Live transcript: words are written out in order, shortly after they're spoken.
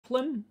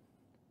Maplin.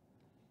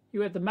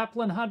 You had the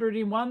Maplin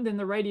 100-in-1, then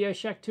the Radio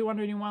Shack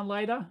 200-in-1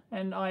 later,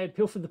 and I had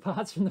pilfered the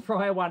parts from the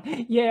prior one.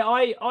 Yeah,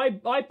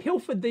 I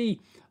pilfered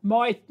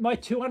my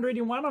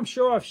 200-in-1. I'm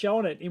sure I've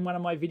shown it in one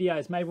of my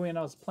videos, maybe when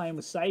I was playing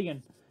with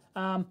Sagan.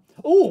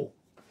 Oh,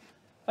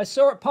 I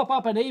saw it pop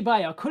up on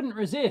eBay. I couldn't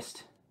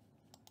resist.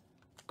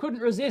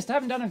 Couldn't resist. I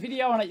haven't done a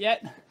video on it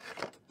yet.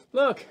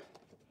 Look.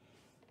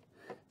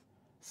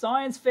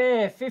 Science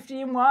Fair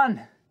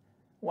 50-in-1.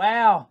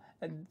 Wow.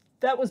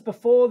 That was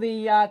before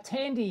the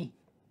Tandy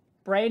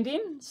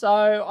branding.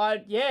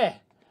 So, yeah.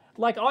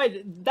 Like,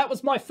 that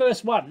was my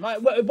first one.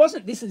 It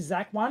wasn't this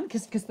exact one,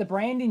 because the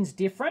branding's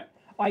different.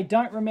 I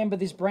don't remember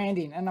this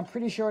branding, and I'm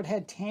pretty sure it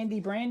had Tandy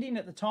branding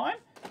at the time.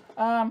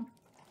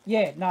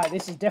 Yeah, no,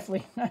 this is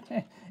definitely...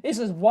 this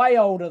is way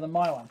older than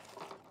my one.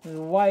 This is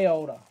way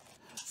older.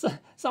 So,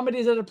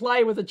 somebody's at a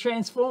play with a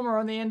transformer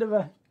on the end of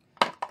a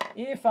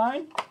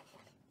earphone.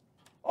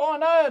 Oh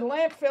no, the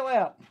lamp fell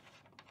out.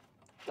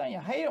 Don't you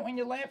hate it when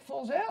your lamp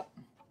falls out?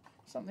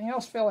 Something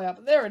else fell out,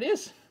 but there it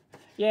is.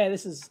 Yeah,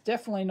 this is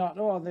definitely not...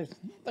 Oh,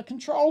 the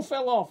control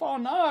fell off. Oh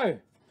no.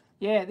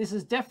 Yeah, this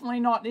is definitely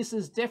not... This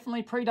is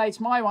definitely predates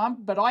my one,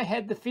 but I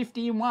had the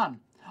 50-in-1.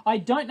 I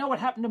don't know what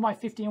happened to my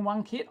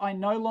 50-in-1 kit. I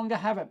no longer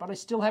have it, but I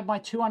still have my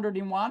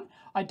 200-in-1.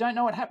 I don't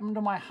know what happened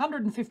to my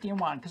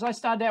 150-in-1, because I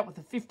started out with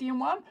the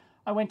 50-in-1,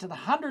 I went to the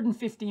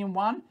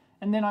 150-in-1,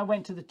 and then I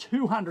went to the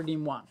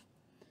 200-in-1.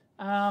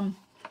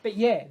 But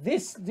yeah,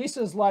 this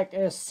is like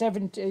a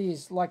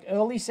 70s, like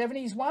early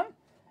 70s one,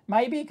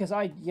 maybe, because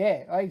I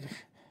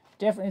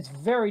definitely, it's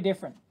very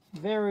different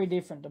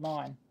to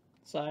mine.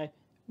 So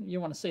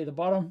you want to see the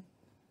bottom?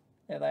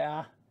 There they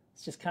are.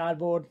 It's just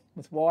cardboard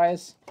with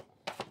wires.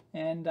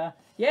 And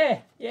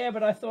yeah,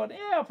 but I thought,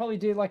 yeah, I'll probably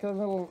do like a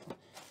little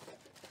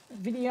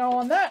video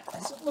on that.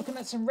 Looking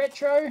at some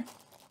retro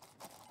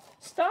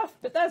stuff,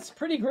 but that's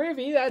pretty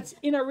groovy. That's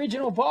in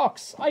original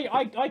box.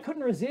 I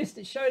couldn't resist.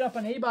 It showed up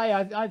on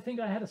eBay. I think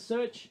I had a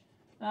search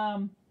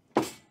term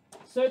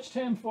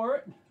for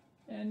it.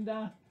 And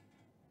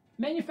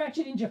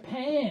manufactured in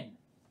Japan.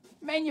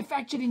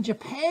 Manufactured in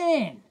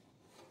Japan.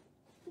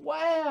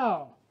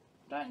 Wow.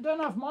 Don't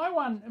know if my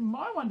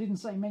one didn't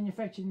say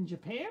manufactured in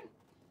Japan.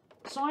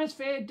 Science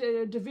Fair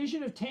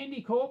Division of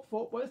Tandy Corp,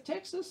 Fort Worth,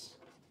 Texas.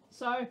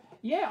 So,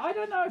 yeah, I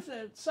don't know if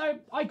that... So,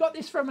 I got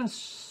this from I'm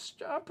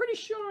pretty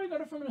sure I got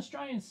it from an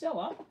Australian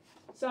seller.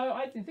 So,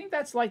 I think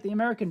that's like the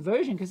American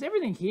version, because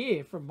everything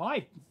here, from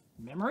my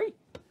memory,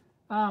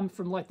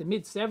 from like the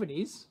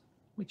mid-70s,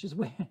 which is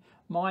where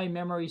my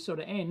memory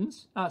sort of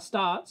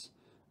starts,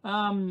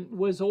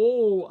 was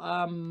all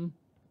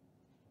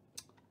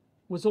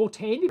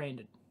Tandy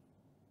branded.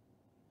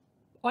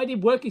 I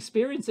did work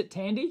experience at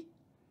Tandy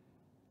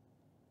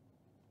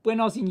when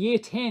I was in year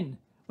 10.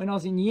 When I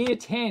was in year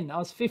 10, I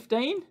was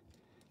 15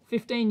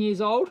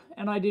 years old,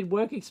 and I did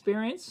work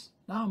experience.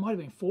 No, I might have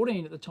been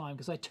 14 at the time,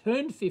 because I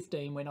turned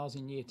 15 when I was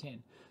in year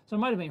 10. So I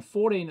might have been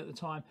 14 at the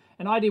time,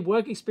 and I did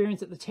work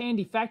experience at the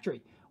Tandy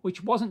factory,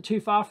 which wasn't too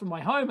far from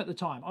my home at the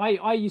time.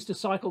 I used to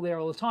cycle there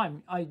all the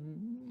time. I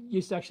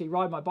used to actually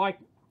ride my bike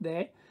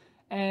there,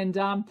 and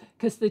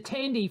because the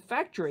Tandy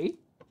factory,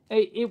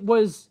 it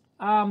was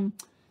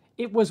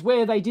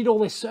where they did all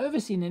their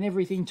servicing and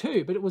everything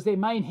too, but it was their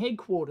main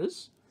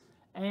headquarters.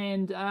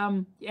 And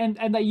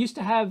they used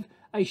to have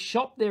a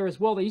shop there as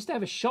well. They used to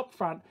have a shop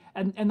front,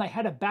 and they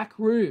had a back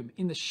room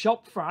in the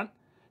shop front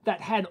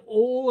that had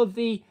all of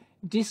the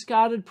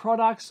discarded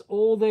products,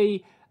 all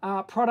the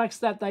products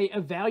that they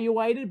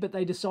evaluated but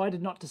they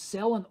decided not to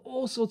sell, and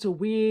all sorts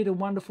of weird and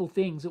wonderful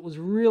things. It was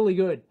really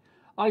good.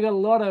 I got a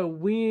lot of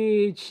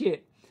weird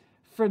shit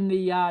from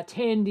the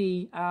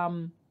Tandy,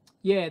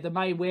 the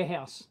main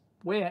warehouse.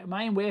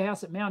 Main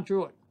warehouse at Mount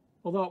Druitt.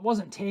 Although it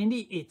wasn't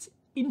Tandy, it's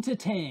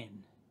Intertan.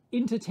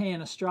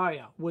 Intertan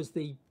Australia was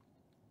the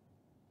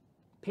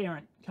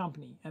parent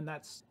company, and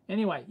that's...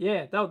 Anyway,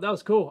 yeah, that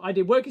was cool. I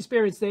did work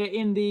experience there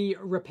in the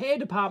repair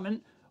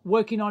department,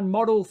 working on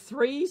Model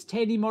 3s,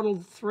 Tandy Model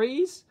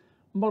 3s,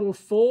 Model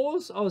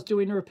 4s. I was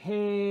doing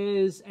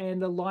repairs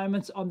and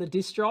alignments on the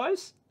disk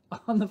drives,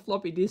 on the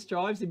floppy disk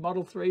drives in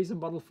Model 3s and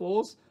Model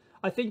 4s.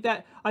 I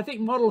think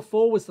Model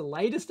 4 was the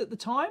latest at the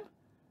time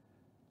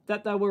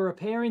that they were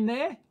repairing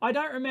there. I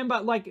don't remember,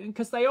 like,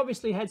 because they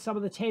obviously had some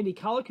of the Tandy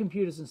color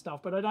computers and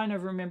stuff, but I don't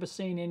ever remember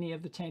seeing any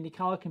of the Tandy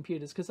color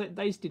computers, because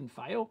these didn't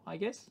fail, I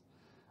guess.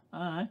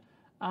 I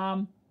don't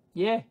know.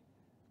 Yeah.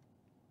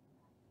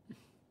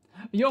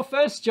 Your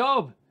first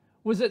job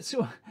was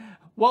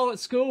while at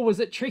school, was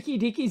at Tricky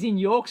Dickie's in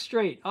York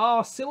Street.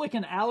 Oh,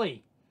 Silicon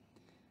Alley.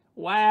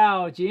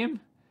 Wow,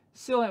 Jim.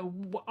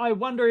 I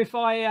wonder if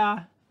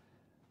I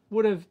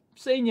would have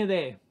seen you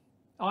there.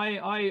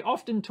 I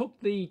often took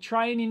the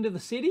train into the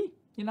city.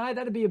 You know,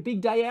 that'd be a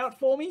big day out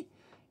for me.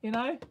 You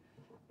know,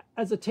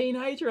 as a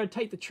teenager, I'd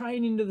take the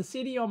train into the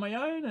city on my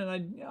own,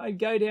 and I'd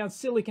go down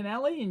Silicon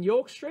Alley in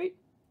York Street.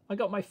 I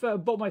got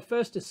bought my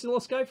first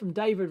oscilloscope from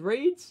David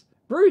Reid's.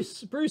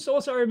 Bruce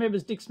also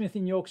remembers Dick Smith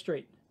in York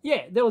Street.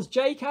 Yeah, there was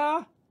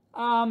Jaycar,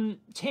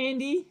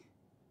 Tandy,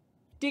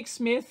 Dick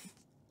Smith,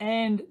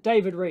 and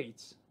David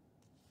Reid's.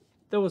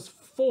 there was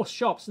 4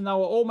 shops and they were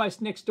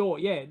almost next door.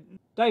 Yeah,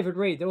 David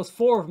Reid, there was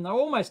 4 of them. They were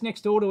almost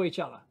next door to each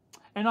other.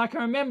 And I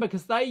can remember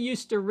because they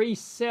used to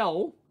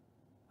resell,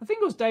 I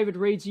think it was David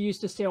Reid's who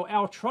used to sell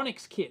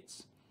Altronics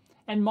kits.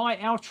 And my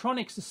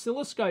Altronics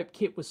oscilloscope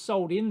kit was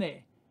sold in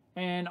there.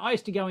 And I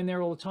used to go in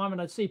there all the time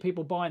and I'd see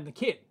people buying the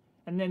kit.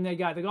 And then they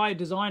go, the guy who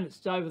designed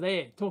it's over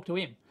there, talk to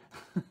him.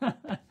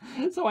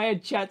 So I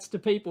had chats to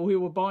people who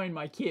were buying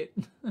my kit.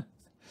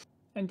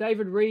 And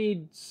David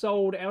Reid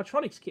sold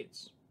Altronics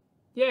kits.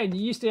 Yeah, and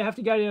you used to have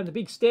to go down the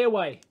big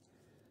stairway.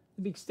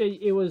 The big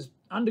it was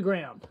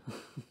underground.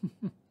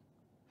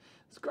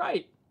 It's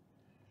great.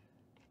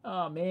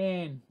 Oh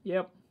man,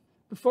 yep.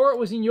 Before it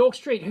was in York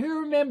Street.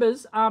 Who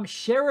remembers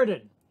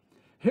Sheridan?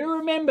 Who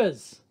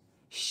remembers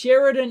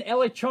Sheridan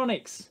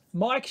Electronics?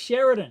 Mike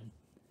Sheridan.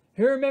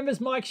 Who remembers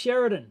Mike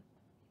Sheridan?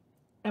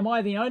 Am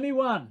I the only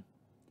one?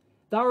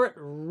 They were at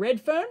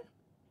Redfern?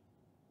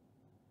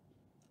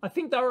 I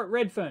think they were at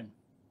Redfern.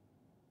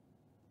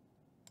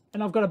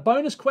 And I've got a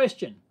bonus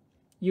question.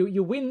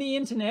 You win the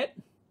internet.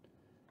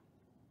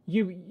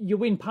 You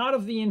win part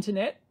of the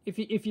internet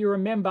if you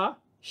remember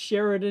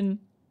Sheridan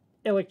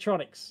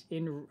Electronics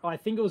in, I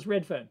think it was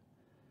Redfern.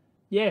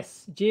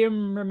 Yes,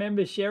 Jim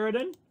remembers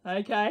Sheridan.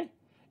 Okay.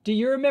 Do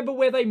you remember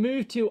where they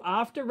moved to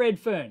after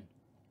Redfern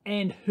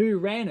and who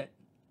ran it?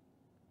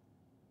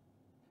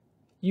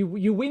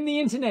 You win the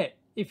internet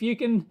if you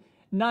can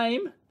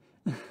name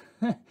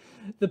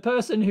the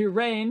person who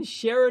ran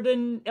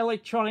Sheridan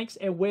Electronics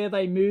and where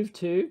they moved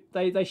to.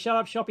 They shut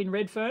up shop in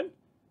Redfern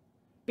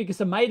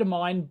because a mate of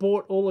mine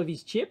bought all of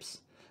his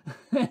chips,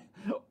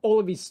 all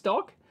of his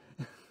stock.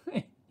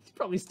 He's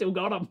probably still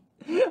got them.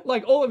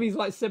 Like all of his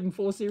like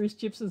 7.4 series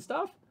chips and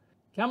stuff.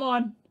 Come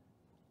on.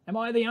 Am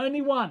I the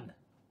only one?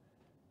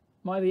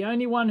 Am I the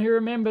only one who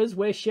remembers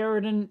where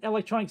Sheridan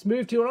Electronics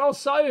moved to? And I was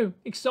so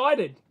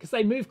excited because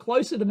they moved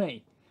closer to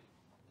me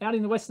out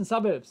in the western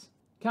suburbs.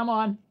 Come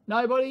on.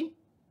 Nobody?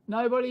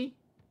 Nobody?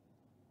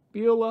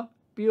 Bueller?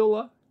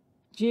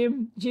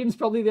 Jim's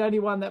probably the only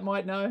one that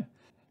might know.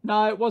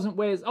 No, it wasn't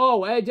Wes.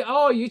 Oh,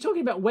 you're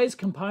talking about Wes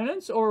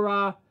Components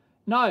or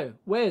no,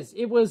 Wes.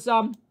 It was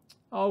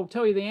I'll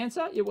tell you the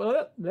answer. It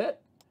was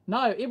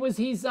no, it was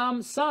his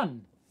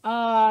son.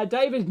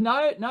 David,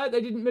 no,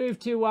 they didn't move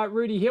to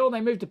Rudy Hill.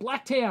 They moved to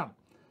Blacktown.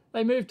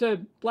 They moved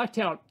to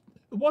Blacktown.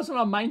 It wasn't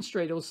on Main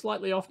Street. It was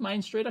slightly off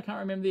Main Street. I can't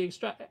remember the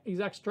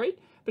exact street,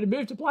 but it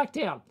moved to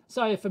Blacktown.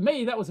 So for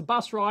me, that was a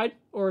bus ride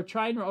or a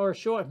train or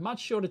a much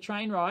shorter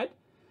train ride.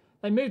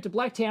 They moved to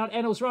Blacktown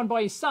and it was run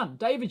by his son,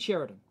 David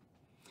Sheridan.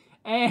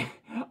 And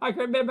I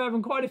can remember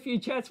having quite a few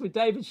chats with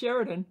David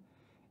Sheridan.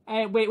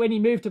 And when he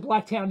moved to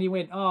Blacktown, he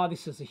went, oh,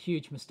 this is a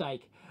huge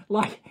mistake.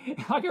 Like,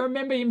 I can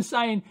remember him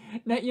saying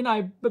that, you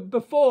know,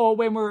 before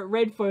when we were at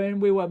Redfern,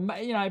 we were,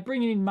 you know,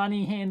 bringing in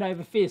money hand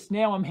over fist.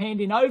 Now I'm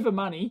handing over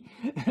money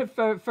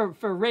for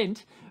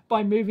rent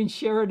by moving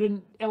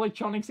Sheridan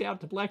Electronics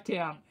out to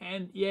Blacktown.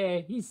 And yeah,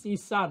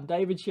 his son,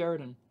 David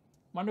Sheridan.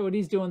 Wonder what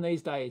he's doing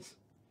these days.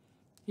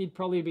 He'd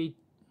probably be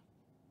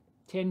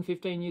 10,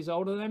 15 years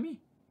older than me.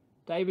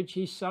 David,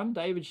 his son,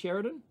 David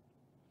Sheridan.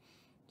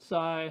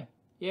 So,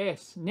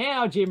 yes,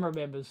 now Jim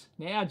remembers.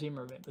 Now Jim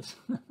remembers.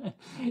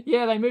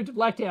 Yeah, they moved to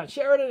Blacktown.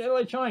 Sheridan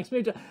Electronics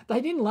moved to...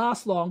 They didn't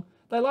last long.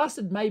 They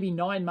lasted maybe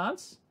 9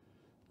 months.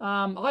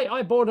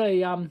 I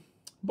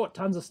bought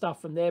tons of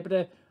stuff from there,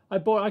 but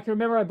I can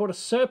remember I bought a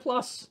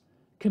surplus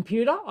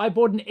computer. I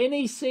bought an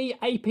NEC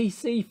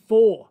APC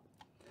 4.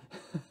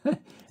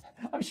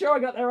 I'm sure I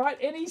got that right.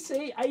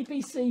 NEC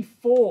APC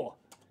 4.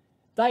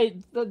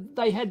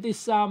 They had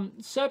this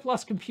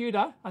surplus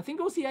computer. I think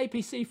it was the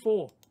APC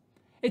 4.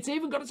 It's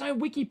even got its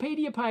own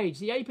Wikipedia page,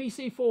 the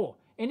APC 4.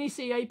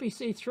 NEC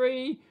APC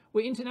 3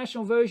 were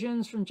international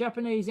versions from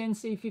Japanese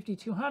NC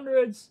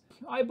 5200s.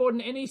 I bought an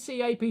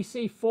NEC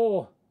APC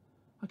 4.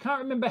 I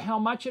can't remember how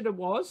much it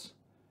was,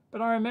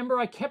 but I remember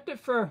I kept it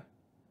for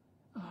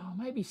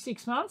maybe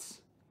 6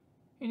 months.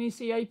 NEC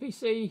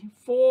APC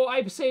 4.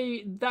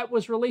 APC that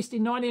was released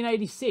in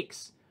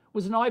 1986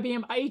 was an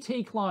IBM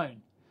AT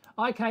clone.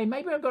 Okay,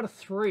 maybe I got a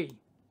 3.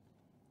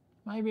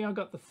 Maybe I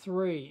got the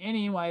 3.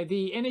 Anyway,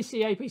 the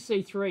NEC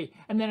APC 3.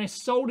 And then I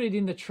sold it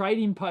in the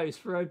trading post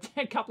for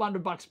a couple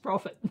 $100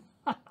 profit.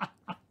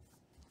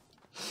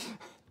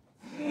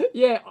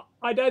 Yeah,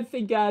 I don't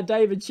think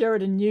David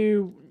Sheridan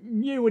knew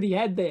what he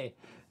had there.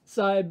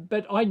 So,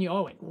 but I knew. I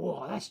went,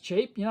 whoa, that's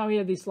cheap. You know, he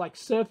had this like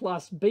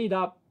surplus beat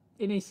up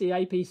NEC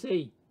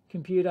APC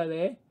computer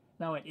there.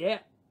 And I went, yeah,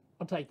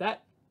 I'll take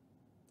that.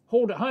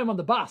 Hauled it home on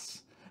the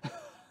bus.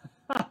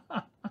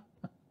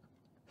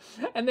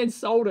 And then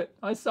sold it.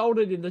 I sold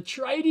it in the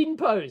trading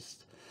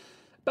post.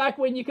 Back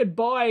when you could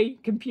buy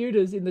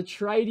computers in the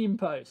trading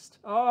post.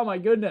 Oh my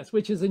goodness,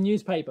 which is a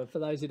newspaper for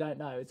those who don't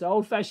know. It's an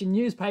old-fashioned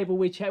newspaper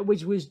which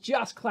was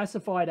just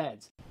classified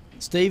ads.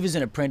 Steve is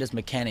an apprentice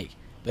mechanic,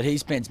 but he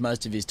spends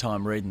most of his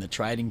time reading the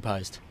trading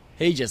post.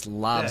 He just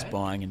loves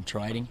buying and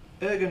trading.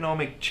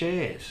 Ergonomic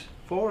chairs,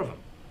 4 of them.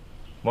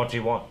 What do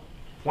you want?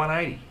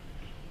 180.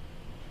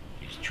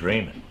 He's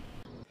dreaming.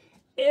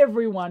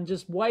 Everyone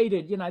just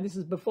waited, you know, this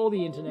is before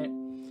the internet.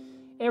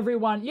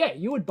 everyone, yeah,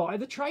 you would buy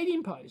the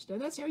trading post, and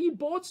that's how you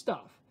bought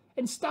stuff.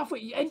 And stuff,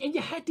 and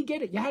you had to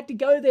get it. You had to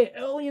go there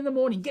early in the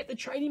morning, get the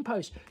trading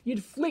post.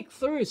 You'd flick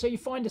through, so you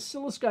find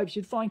oscilloscopes,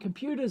 you'd find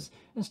computers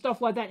and stuff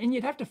like that, and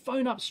you'd have to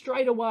phone up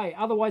straight away.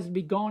 Otherwise, it'd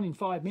be gone in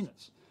 5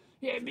 minutes.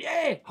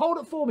 Yeah, hold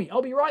it for me.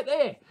 I'll be right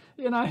there.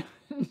 You know.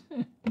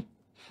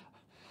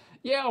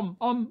 Yeah,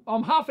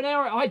 I'm half an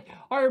hour.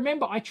 I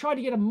remember I tried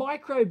to get a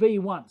micro B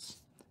once.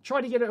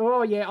 Tried to get it.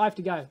 Oh yeah, I have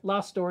to go.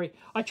 Last story.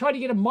 I tried to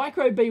get a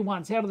micro B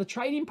once out of the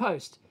trading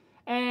post.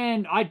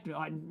 And I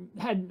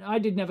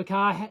didn't have a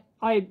car.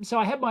 So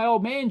I had my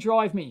old man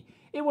drive me.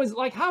 It was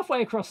like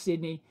halfway across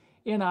Sydney,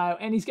 you know,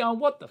 and he's going,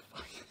 what the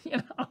fuck? You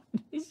know,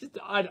 he's just,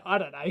 I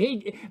don't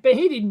know. But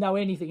he didn't know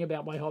anything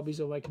about my hobbies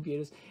or my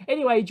computers.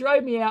 Anyway, he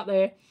drove me out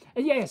there.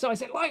 And yeah, so I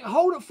said, like,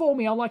 hold it for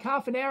me. I'm like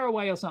half an hour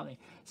away or something.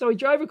 So he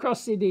drove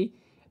across Sydney,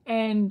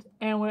 and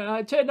when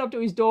I turned up to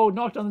his door,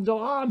 knocked on the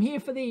door. Oh, I'm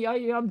here for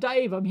I'm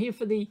Dave. I'm here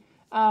for the,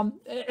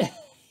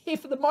 here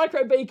for the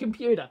micro B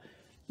computer.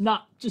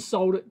 Nah, just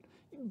sold it.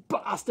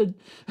 Bastard.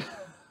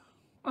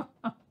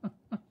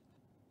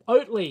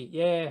 Oatly,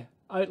 yeah.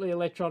 Oatly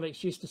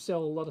Electronics used to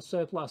sell a lot of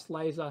surplus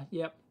laser.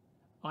 Yep.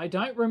 I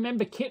don't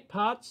remember kit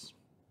parts.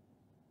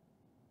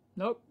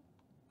 Nope.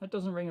 That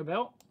doesn't ring a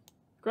bell.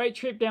 Great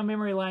trip down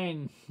memory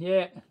lane.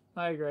 Yeah,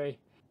 I agree.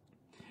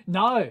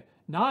 No.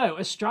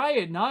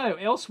 Australia, no.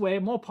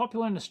 Elsewhere, more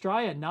popular in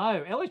Australia,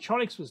 no.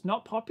 Electronics was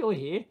not popular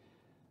here.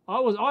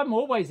 I'm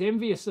always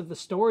envious of the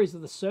stories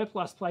of the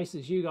surplus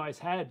places you guys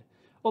had.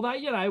 Although,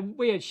 you know,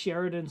 we had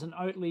Sheridans, and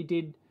Oatly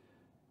did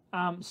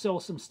sell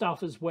some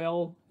stuff as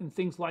well and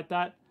things like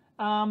that.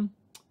 But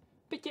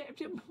yeah,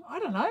 I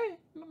don't know.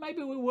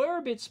 Maybe we were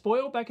a bit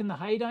spoiled back in the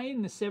heyday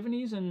in the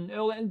 70s and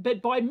early.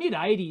 But by mid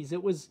 80s,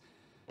 it was,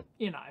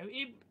 you know,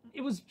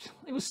 it was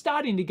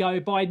starting to go.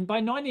 By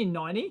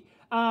 1990,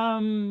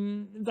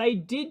 they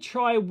did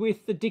try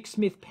with the Dick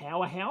Smith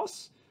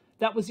Powerhouse.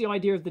 That was the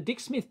idea of the Dick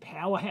Smith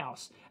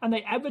Powerhouse. And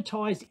they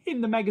advertised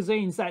in the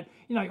magazines that,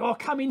 you know, oh,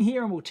 come in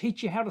here and we'll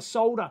teach you how to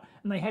solder.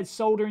 And they had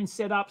soldering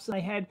setups, and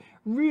they had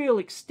real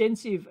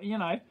extensive, you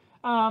know.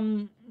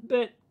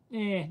 But,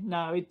 yeah,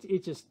 no, it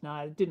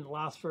didn't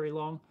last very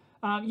long.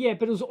 Yeah,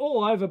 but it was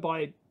all over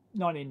by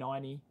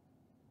 1990,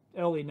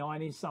 early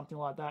 90s, something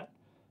like that,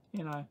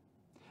 you know.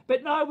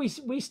 But no, we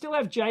still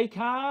have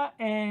Jaycar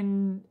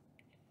and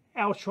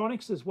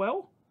Altronics as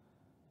well.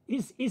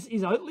 Is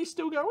Oatly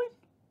still going?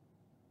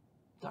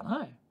 Don't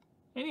know.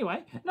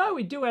 Anyway, no,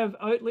 we do have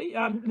Oatly,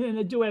 and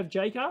I do have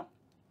Jaycar.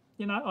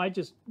 You know, I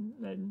just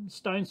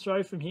stone's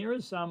throw from here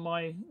is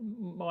my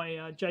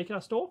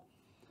Jaycar store.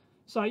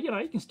 So, you know,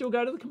 you can still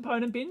go to the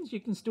component bins.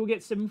 You can still get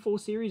 7.4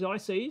 series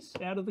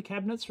ICs out of the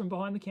cabinets from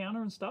behind the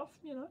counter and stuff,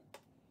 you know.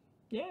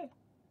 Yeah.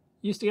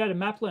 Used to go to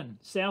Maplin,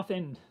 South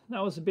End.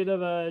 That was a bit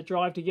of a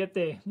drive to get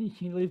there.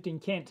 You lived in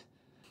Kent.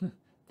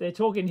 They're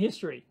talking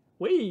history.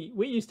 We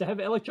used to have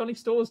electronic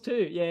stores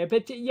too, yeah.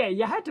 But yeah,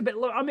 you had to. But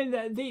look, I mean,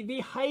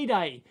 the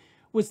heyday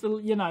was the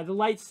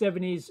late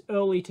 70s,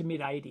 early to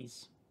mid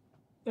 80s,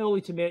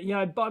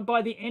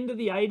 By the end of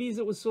the 80s,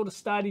 it was sort of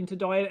starting to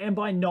die, and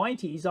by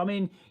 90s, I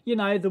mean,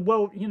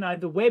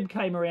 the web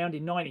came around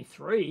in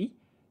 93,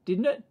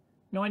 didn't it?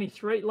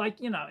 93,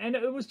 and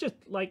it was just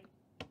like,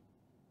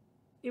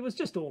 it was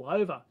just all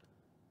over.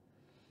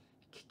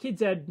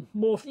 Kids had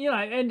more,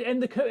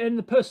 and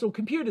the personal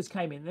computers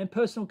came in. Then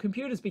personal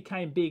computers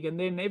became big, and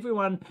then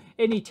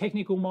any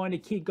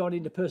technical-minded kid got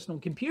into personal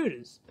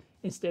computers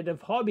instead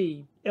of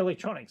hobby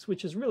electronics,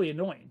 which is really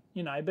annoying,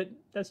 but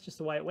that's just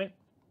the way it went.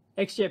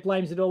 XJet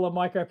blames it all on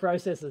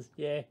microprocessors.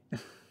 Yeah.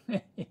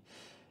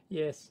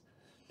 Yes.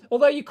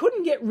 Although you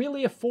couldn't get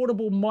really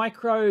affordable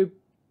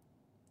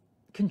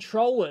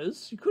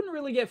microcontrollers. You couldn't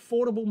really get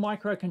affordable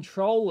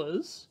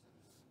microcontrollers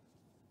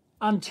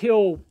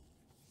until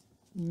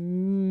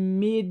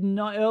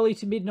early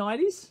to mid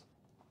 90s.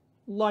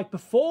 Like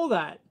before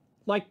that,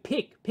 like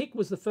PIC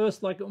was the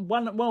first,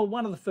 one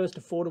of the first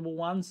affordable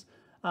ones,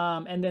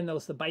 and then there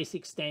was the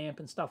basic stamp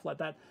and stuff like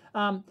that.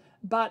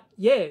 But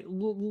yeah,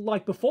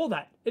 like before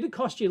that, it'd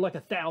cost you like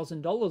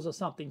 $1,000 or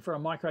something for a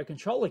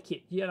microcontroller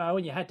kit,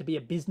 and you had to be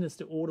a business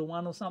to order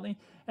one or something.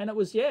 And it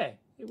was yes,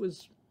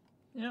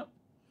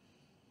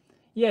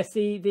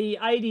 the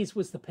 80s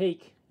was the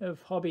peak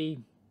of hobby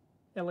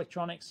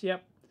electronics.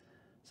 Yep.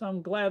 So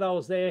I'm glad I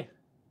was there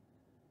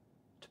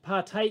to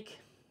partake.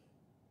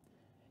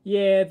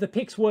 Yeah, the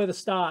PICs were the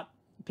start.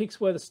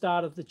 PICs were the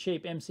start of the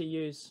cheap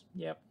MCUs.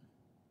 Yep.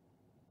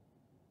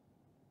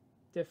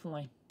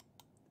 Definitely.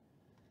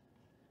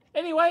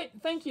 Anyway,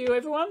 thank you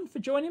everyone for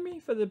joining me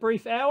for the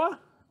brief hour.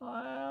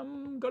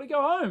 Got to go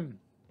home.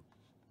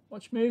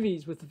 Watch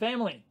movies with the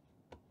family.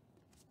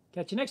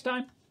 Catch you next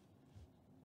time.